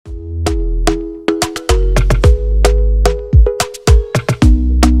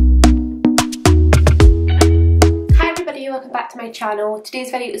channel.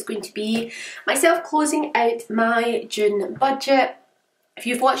 Today's video is going to be myself closing out my June budget. If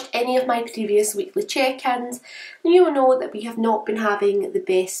you've watched any of my previous weekly check-ins, then you will know that we have not been having the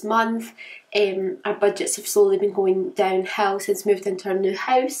best month. Our budgets have slowly been going downhill since we moved into our new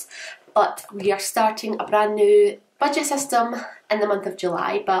house, but we are starting a brand new budget system in the month of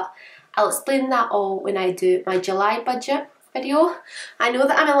July, but I'll explain that all when I do my July budget video. I know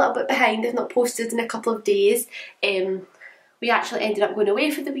that I'm a little bit behind, I've not posted in a couple of days. We actually ended up going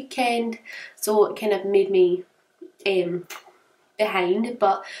away for the weekend, so it kind of made me behind,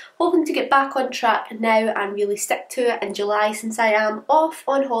 but hoping to get back on track now and really stick to it in July since I am off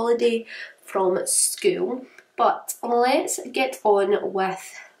on holiday from school. But let's get on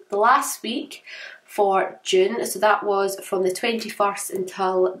with the last week for June. So that was from the 21st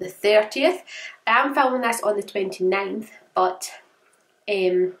until the 30th. I am filming this on the 29th, but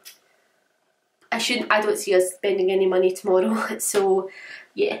I don't see us spending any money tomorrow, so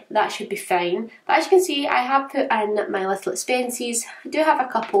yeah, that should be fine. But as you can see, I have put in my little expenses. I do have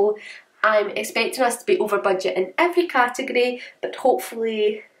a couple. I'm expecting us to be over budget in every category, but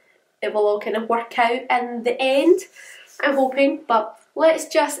hopefully it will all kind of work out in the end, I'm hoping. But let's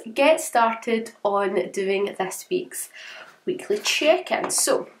just get started on doing this week's weekly check-in.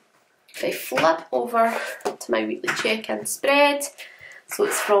 So if I flip over to my weekly check-in spread, so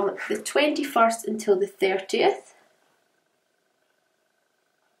it's from the 21st until the 30th.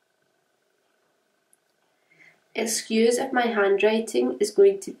 Excuse if my handwriting is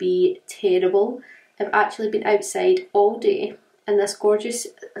going to be terrible. I've actually been outside all day in this gorgeous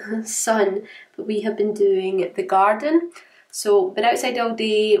sun, but we have been doing the garden. So been outside all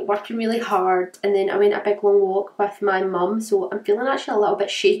day, working really hard, and then I went a big long walk with my mum, so I'm feeling actually a little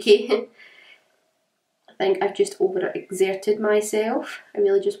bit shaky. I think I've just overexerted myself. I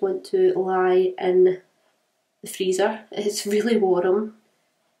really just want to lie in the freezer. It's really warm.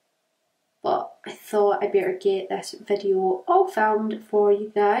 But I thought I'd better get this video all filmed for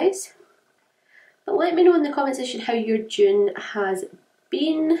you guys. But let me know in the comment section how your June has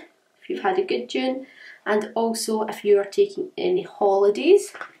been, if you've had a good June, and also if you are taking any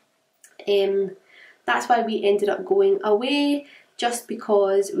holidays. That's why we ended up going away, just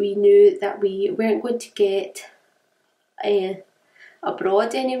because we knew that we weren't going to get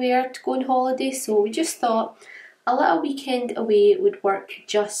abroad anywhere to go on holiday, so we just thought a little weekend away would work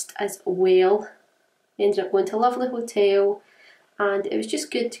just as well. We ended up going to a lovely hotel, and it was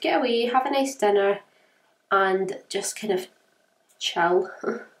just good to get away, have a nice dinner, and just kind of chill.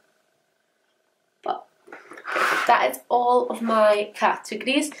 But that is all of my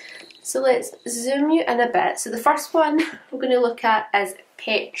categories. So let's zoom you in a bit. So the first one we're going to look at is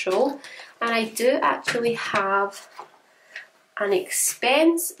petrol, and I do actually have an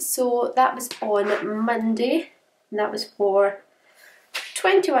expense. So that was on Monday, and that was for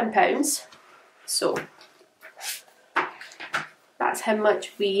 £21. So that's how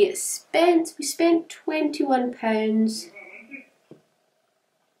much we spent. We spent £21,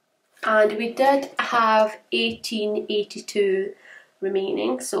 and we did have £18.82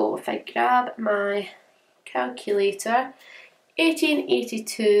 remaining. So if I grab my calculator,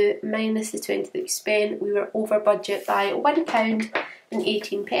 £18.82 minus the 20 that we spent, we were over budget by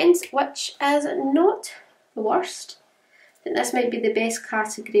 £1.18, which is not the worst. I think this might be the best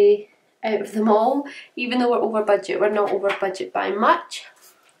category out of them all. Even though we're over budget, we're not over budget by much.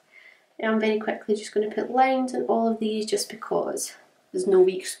 And I'm very quickly just going to put lines on all of these just because there's no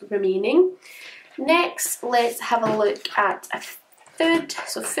weeks remaining. Next, let's have a look at a food,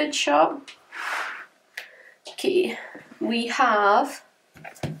 so food shop. Okay, we have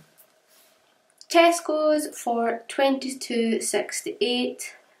Tesco's for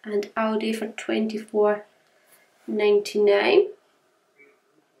 £22.68 and Aldi for £24.99.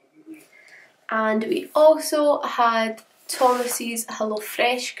 And we also had Thomas's Hello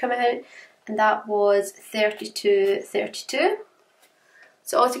Fresh come out, and that was £32.32.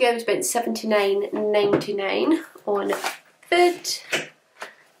 So altogether we spent £79.99 on food.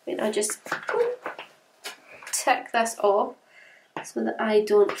 And I'll just tick this off so that I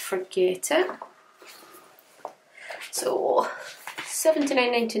don't forget it. So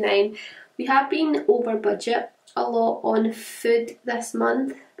 £79.99. We have been over budget a lot on food this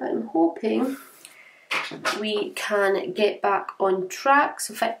month, but I'm hoping we can get back on track.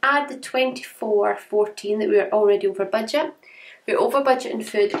 So if I add the £24.14 that we were already over budget, we're over budget in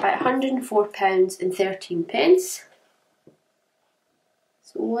food by £104.13.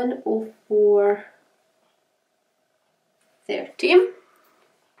 So 104.30.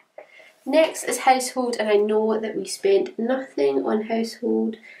 Next is household, and I know that we spent nothing on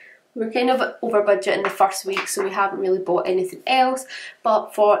household. We're kind of over budget in the first week, so we haven't really bought anything else.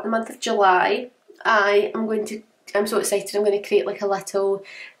 But for the month of July, I'm so excited. I'm going to create like a little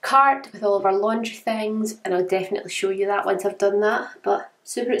cart with all of our laundry things, and I'll definitely show you that once I've done that. But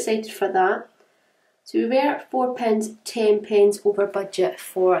super excited for that. So we were £4, 10 over budget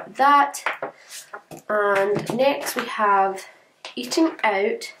for that. And next we have eating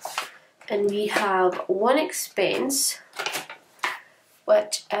out, and we have one expense,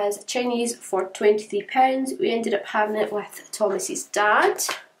 which is Chinese for £23. We ended up having it with Thomas's dad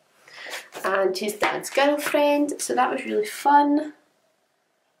and his dad's girlfriend, so that was really fun.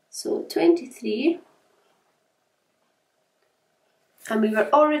 So 23, and we were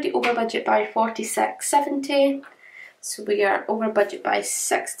already over budget by 46.70, so we are over budget by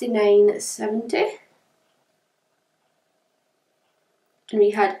 69.70. And we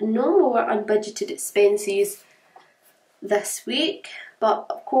had no more unbudgeted expenses this week, but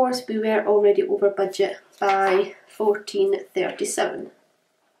of course we were already over budget by 14.37.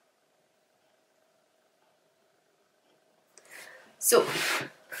 So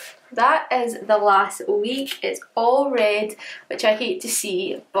that is the last week. It's all red, which I hate to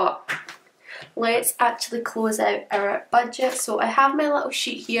see, but let's actually close out our budget. So I have my little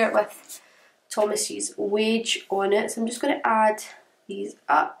sheet here with Thomas's wage on it, so I'm just going to add these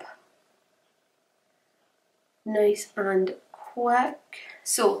up nice and quick.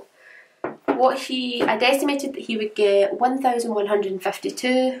 So I'd estimated that he would get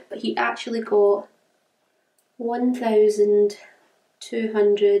 1,152, but he actually got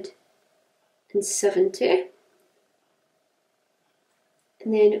 1,270.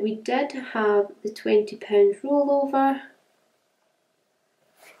 And then we did have the £20 rollover.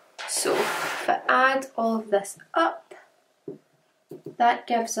 So if I add all of this up, that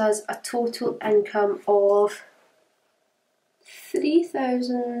gives us a total income of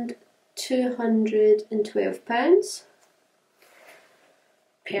 £3,212.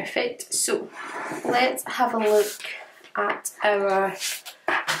 Perfect. So let's have a look at our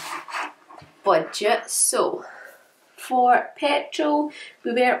budget. So for petrol,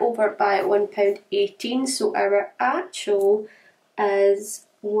 we were over by £1.18, so our actual is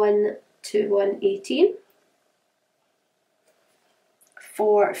 121.18.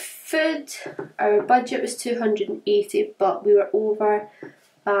 For food, our budget was 280, but we were over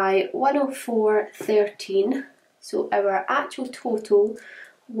by 104.13, so our actual total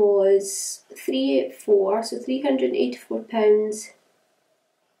was 384, so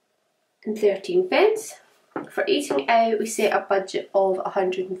 £384.13. For eating out, we set a budget of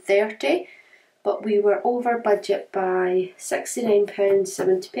 130, but we were over budget by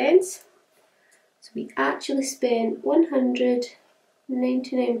 £69.70. So we actually spent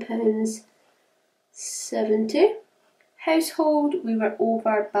 £199.70. Household, we were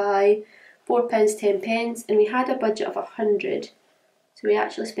over by £4 10, and we had a budget of 100. So we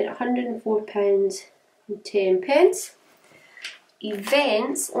actually spent £104 and 10.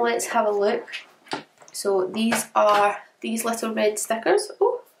 Events, let's have a look. So these are these little red stickers.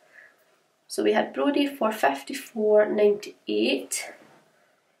 Oh, so we had Brody for £54.98.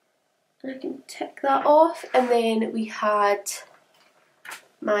 I can tick that off. And then we had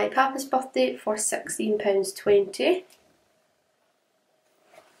my papa's birthday for £16.20.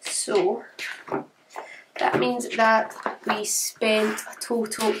 So that means that we spent a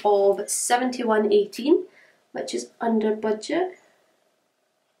total of £71.18, which is under budget.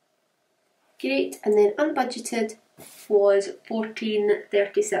 Great, and then unbudgeted was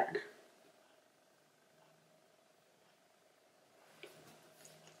 £14.37.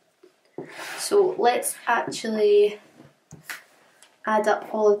 So let's actually add up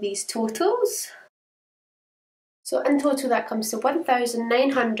all of these totals. So in total that comes to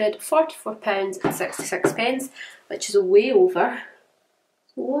 £1,944.66, which is way over.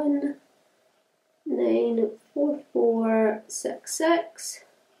 1,944.66.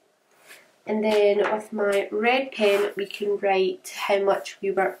 And then with my red pen we can write how much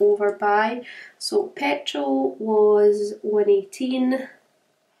we were over by. So petrol was 118,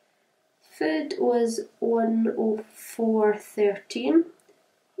 food was 104.13,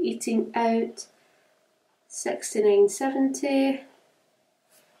 eating out 69.70,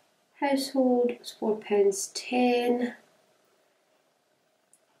 household was £4.10,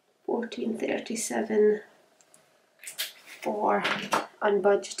 14.37 for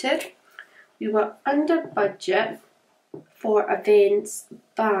unbudgeted. We were under budget for events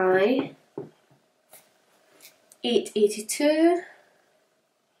by £8.82,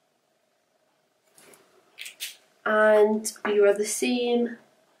 and we were the same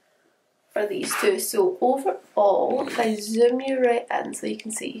for these two. So overall, if I zoom you right in so you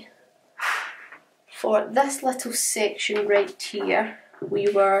can see, for this little section right here, we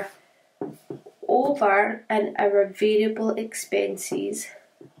were over in our variable expenses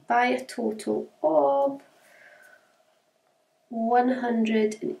by a total of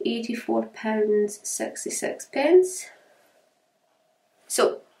 £184.66.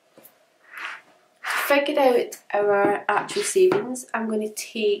 So, to figure out our actual savings, I'm going to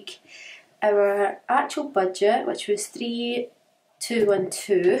take our actual budget, which was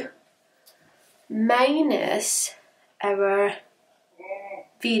 3,212, minus our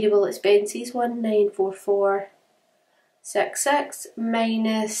variable expenses, 194466,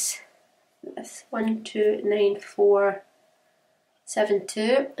 minus this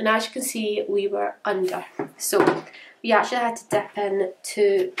 129472, and as you can see, we were under. So we actually had to dip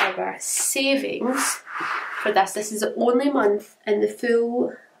into our savings for this. This is the only month in the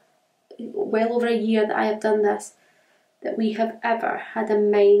full, well over a year that I have done this, that we have ever had a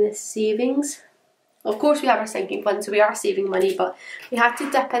minus savings. Of course we have our sinking fund, so we are saving money, but we had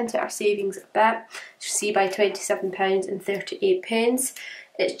to dip into our savings a bit. You see, by £27.38.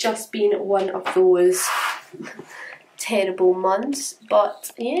 It's just been one of those terrible months,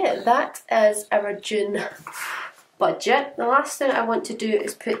 but yeah, that is our June budget. The last thing I want to do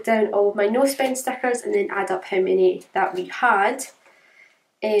is put down all of my no spend stickers and then add up how many that we had.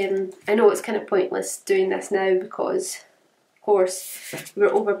 I know it's kind of pointless doing this now because of course we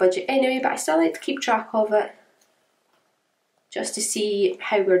were over budget anyway, but I still like to keep track of it just to see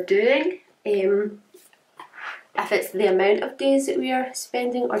how we're doing, if it's the amount of days that we are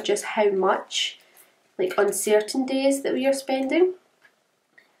spending or just how much, like on certain days that we are spending.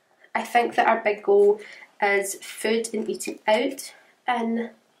 I think that our big goal is food and eating out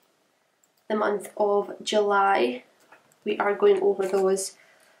in the month of July. We are going over those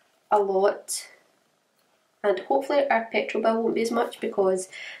a lot, and hopefully our petrol bill won't be as much because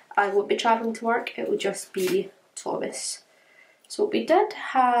I won't be travelling to work, it will just be Thomas. So we did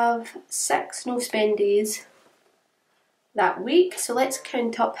have 6 no spend days that week, so let's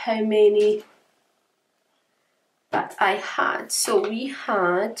count up how many that I had. So we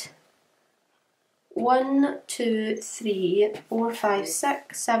had 1, 2, 3, 4, 5,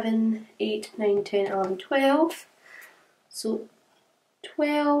 6, 7, 8, 9, 10, 11, 12. So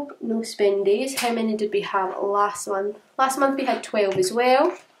 12 no spend days. How many did we have last month? Last month we had 12 as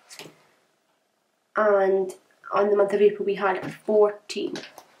well. And on the month of April we had 14.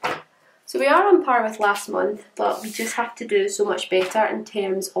 So we are on par with last month, but we just have to do so much better in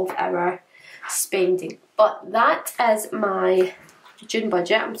terms of our spending. But that is my June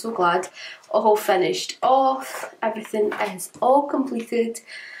budget. I'm so glad all finished off. Everything is all completed.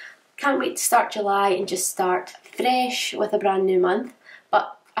 Can't wait to start July and just start fresh with a brand new month.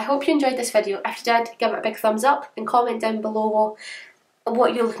 But I hope you enjoyed this video. If you did, give it a big thumbs up and comment down below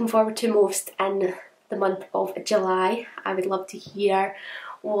what you're looking forward to most in the month of July. I would love to hear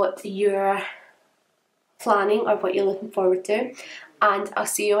what you're planning or what you're looking forward to. And I'll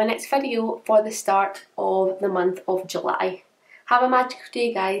see you in the next video for the start of the month of July. Have a magical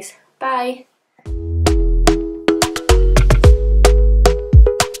day, guys. Bye.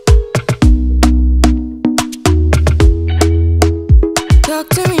 Talk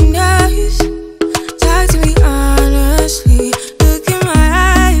to me nice, talk to me honestly.